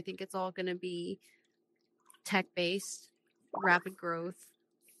 years, but I think it's all going to be tech-based, rapid growth,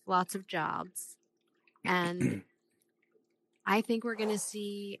 lots of jobs, and I think we're going to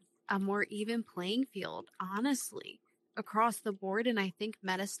see a more even playing field, honestly, across the board, and I think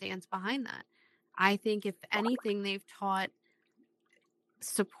Meta stands behind that. I think if anything, they've taught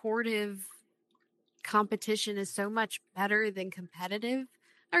supportive competition is so much better than competitive.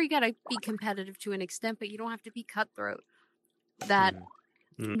 Or you got to be competitive to an extent, but you don't have to be cutthroat. That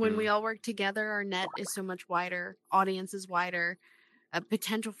when we all work together, our net is so much wider, audience is wider,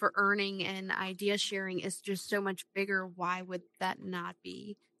 potential for earning and idea sharing is just so much bigger. Why would that not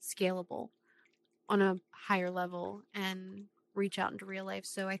be scalable on a higher level and reach out into real life?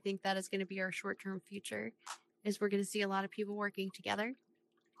 So I think that is going to be our short-term future, is we're going to see a lot of people working together.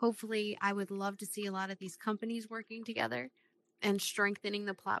 Hopefully, I would love to see a lot of these companies working together and strengthening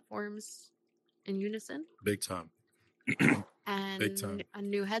the platforms in unison. Big time. And Big time. a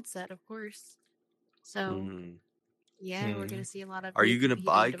new headset, of course. So yeah, we're gonna see a lot of Are new you going to competing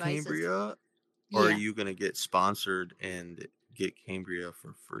buy devices. Cambria, or are Yeah, you going to get sponsored and get Cambria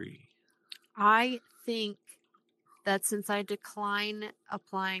for free? I think that since I decline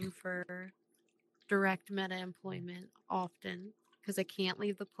applying for direct Meta employment often because I can't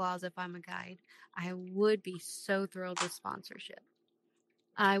leave the plaza if I'm a guide, I would be so thrilled with sponsorship.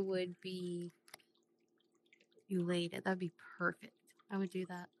 I would be elated. That'd be perfect. I would do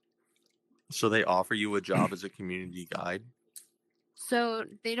that. So they offer you a job as a community guide? So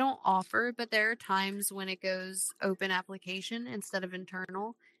they don't offer, but there are times when it goes open application instead of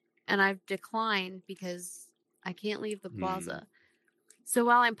internal, and I've declined because I can't leave the plaza. So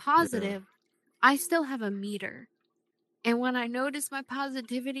while I'm positive, I still have a meter. And when I notice my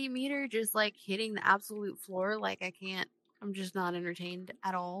positivity meter just like hitting the absolute floor, like I'm just not entertained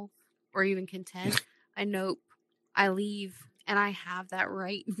at all or even content, I nope, I leave, and I have that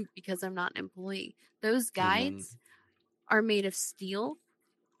right because I'm not an employee. Those guides are made of steel.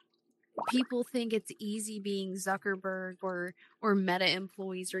 People think it's easy being Zuckerberg or Meta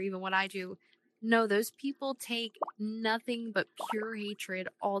employees or even what I do. No, those people take nothing but pure hatred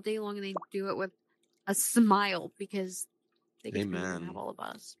all day long, and they do it with a smile because they get to have all of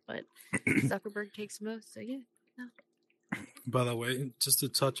us. But Zuckerberg takes most, so yeah. No. By the way, just to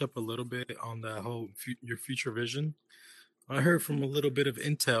touch up a little bit on that whole your future vision, I heard from a little bit of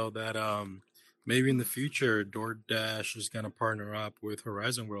intel that maybe in the future DoorDash is gonna partner up with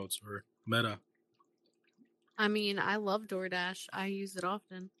Horizon Worlds or Meta. I mean, I love DoorDash. I use it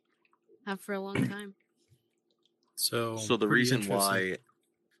often. Have for a long time. So the reason why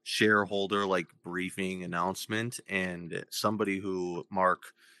shareholder like briefing announcement and somebody who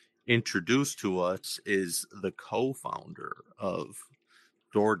Mark introduced to us is the co-founder of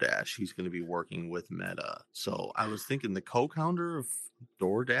DoorDash. He's going to be working with Meta. So I was thinking the co-founder of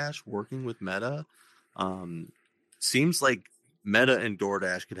DoorDash working with Meta seems like Meta and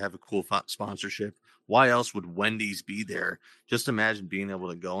DoorDash could have a cool sponsorship. Why else would Wendy's be there? Just imagine being able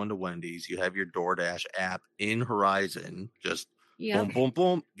to go into Wendy's. You have your DoorDash app in Horizon, just boom, boom,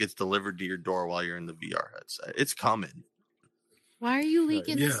 boom, gets delivered to your door while you're in the VR headset. It's coming. Why are you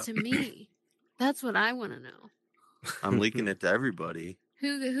leaking this to me? That's what I want to know. I'm leaking it to everybody.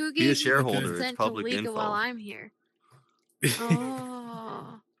 Who Be a gave you shareholder. It's consent to public leak it info. while I'm here?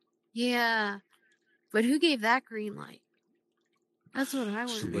 Oh, yeah. But who gave that green light? That's what I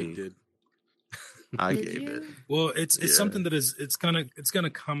want to know. Did. I gave it. Well, it's something that is it's gonna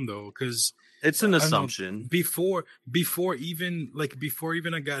come though, because it's an assumption. Before even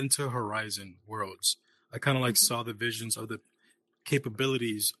I got into Horizon Worlds, I kind of like saw the visions of the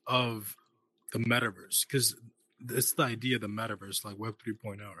capabilities of the metaverse, because it's the idea of the metaverse, like Web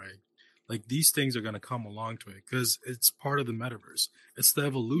 3.0, right? Like these things are gonna come along to it because it's part of the metaverse. It's the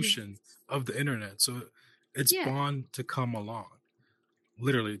evolution of the internet, so it's bound to come along.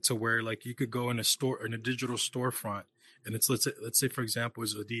 Literally, to where like you could go in a digital storefront, and it's let's say for example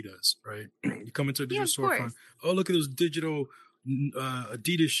is Adidas, right? You come into a digital storefront. Oh, look at those digital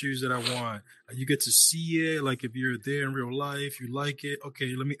Adidas shoes that I want. You get to see it. Like if you're there in real life, you like it.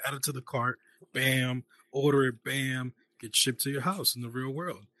 Okay, let me add it to the cart. Bam, order it. Bam, get shipped to your house in the real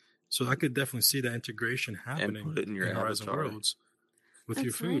world. So I could definitely see that integration happening and put it in your Horizon avatar. Worlds with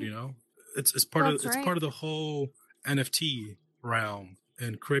your food. You know, it's part of the whole NFT realm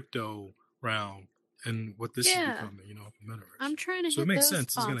and crypto realm and what this is becoming, you know, metaverse. I'm trying to hit makes those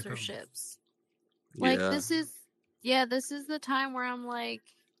sense. sponsorships. Like this is the time where I'm like,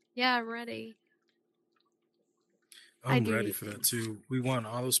 I'm ready. I'm ready for that too. We want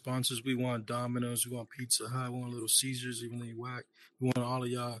all those sponsors. We want Domino's. We want Pizza Hut. We want Little Caesars, even though you whack. We want all of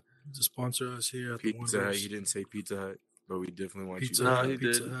y'all to sponsor us here at the 1Verse. Pizza Hut. He didn't say Pizza Hut, but we definitely want Pizza you. Hut,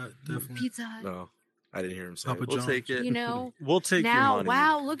 Pizza Hut, definitely. Pizza Hut. No, I didn't hear him say Papa it. We'll take it. You know, we'll take now, your money.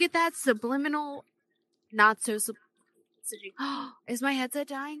 wow, look at that subliminal, not so messaging. Is my headset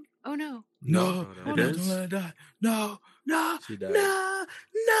dying? Oh no. No, it is. Don't let it die. No. She died. No.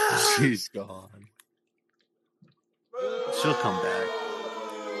 She's gone. She'll come back.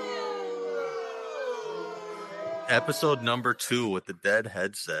 Episode number 2 with the dead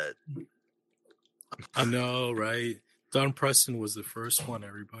headset. I know, right? Don Preston was the first one,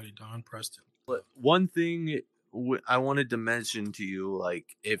 everybody. Don Preston. One thing I wanted to mention to you, like,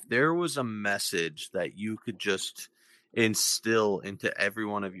 if there was a message that you could just instill into every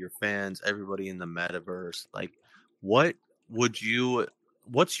one of your fans, everybody in the metaverse, like, what would you,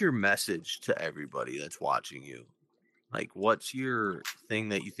 what's your message to everybody that's watching you? Like, what's your thing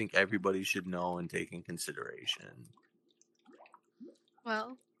that you think everybody should know and take in consideration?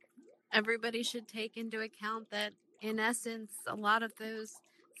 Well, everybody should take into account that, in essence, a lot of those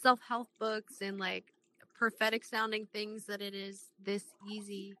self-help books and like prophetic sounding things, that it is this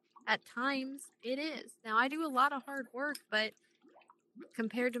easy. At times it is. Now, I do a lot of hard work, but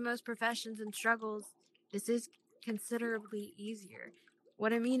compared to most professions and struggles, this is considerably easier.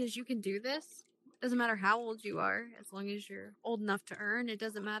 What I mean is, you can do this. Doesn't matter how old you are, as long as you're old enough to earn. It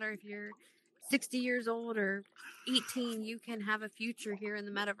doesn't matter if you're 60 years old or 18, you can have a future here in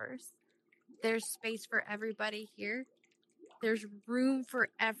the metaverse. There's space for everybody here. There's room for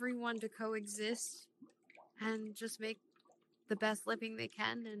everyone to coexist and just make the best living they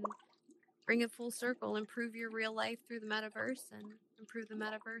can and bring it full circle. Improve your real life through the metaverse and improve the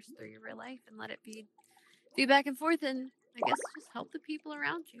metaverse through your real life, and let it be back and forth, and I guess just help the people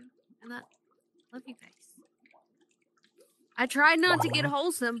around you. And that, love you guys. I tried not to get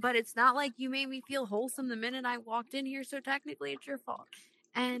wholesome, but it's not like you made me feel wholesome the minute I walked in here, so technically it's your fault.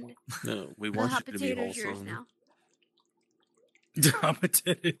 And No, we the want hot you to be potato's yours wholesome. now. Hot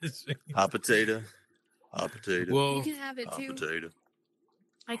potatoes. Hot potato. Hot potato. You Well, can have it Hot too. potato.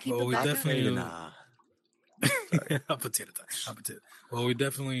 I keep well, it we back definitely up. hot potato time. Hot potato. Well, we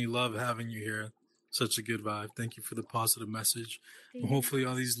definitely love having you here. Such a good vibe. Thank you for the positive message. And hopefully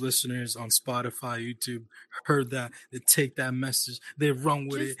all these listeners on Spotify, YouTube heard that. They take that message. They run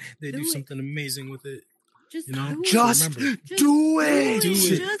with Just it. They do do it. something amazing with it. Just You know? do Just it. remember, Just do it. do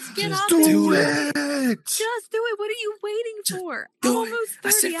it. Just get Just up do and it. it. Just do it. What are you waiting Just for? do I'm it. almost 30.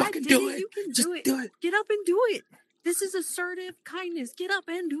 I said fucking did do it. it. You can Just do it. do it. Get up and do it. This is assertive kindness. Get up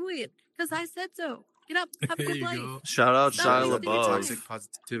and do it. Because I said so. Get up. Have a There good you life. go. Shout out Stop Shia wasting your LaBeouf. time. Toxic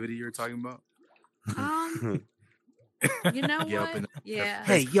positivity you're talking about? You know Get up what? and Yeah.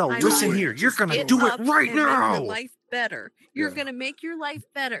 Hey, yo, I listen might. here. You're gonna Get do it up right and make your now. life better. You're Yeah. gonna make your life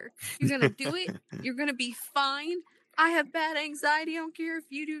better. You're gonna do it. You're gonna be fine. I have bad anxiety. I don't care if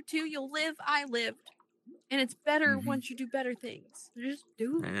you do too. You'll live. I lived. And it's better once you do better things. Just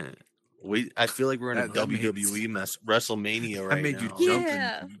do it. Man, I feel like we're in a That made- WWE WrestleMania right I made you now. jump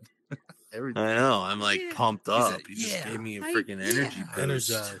Yeah. and everything. I know. I'm like Yeah. pumped He up. said, You just yeah. gave me a Hype, freaking energy yeah.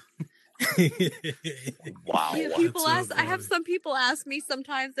 boost. Energize. Wow. Yeah, people That's ask. so I have funny. some people ask me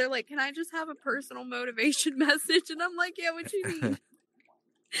sometimes. They're like, "Can I just have a personal motivation message?" And I'm like, "Yeah, what you mean?" And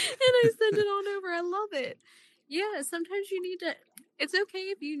I send it on over. I love it. Yeah, sometimes you need to. It's okay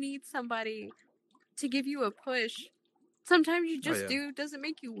if you need somebody to give you a push. Sometimes you just yeah. do. Doesn't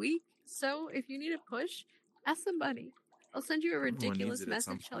make you weak. So if you need a push, ask somebody. I'll send you a Everyone needs ridiculous it at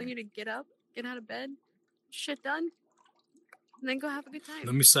some message telling you point. to get up, get out of bed, shit done, and then go have a good time.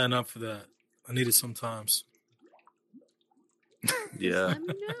 Let me sign up for that. I need it sometimes. Yeah. Let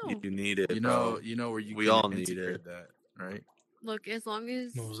me know. You need it, You bro. know where you We can all need integrate it. that, right? Look, as long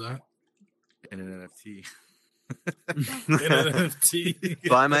as What was that? In an NFT. NFT.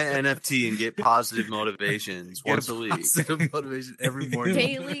 Buy my NFT and get positive motivations once a week. Positive motivation every morning.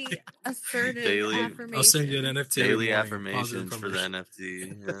 daily assertive Daily- affirmation. I'll send you an NFT. every Daily morning, affirmations positive for the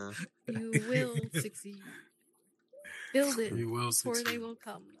affirmation. NFT. Yeah. You will succeed. Build it, You will for they succeed. will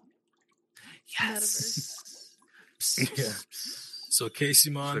come. Yes. Yeah. So Casey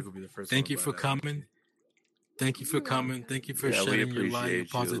Shrek Mon, will be the first thank one you to for buy that. coming. Thank you for You're coming. welcome. Thank you for Yeah, we shedding your light, your appreciate you.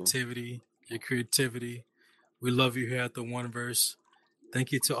 positivity, your creativity. We love you here at the 1Verse.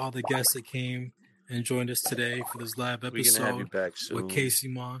 Thank you to all the guests that came and joined us today for this live We're gonna have you episode back soon. with Casey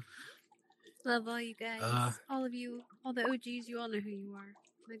Mon. Love all you guys. Uh, all of you. All the OGs. You all know who you are.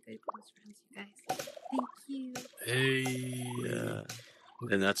 My good close friends, you guys. Thank you. Hey. Yeah.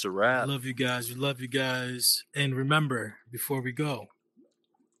 And that's a wrap. Love you guys. We love you guys. And remember, before we go,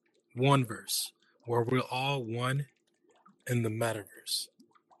 1Verse, where we're all one in the metaverse.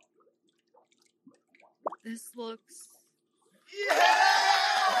 This looks...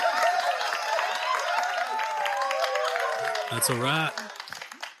 That's a wrap.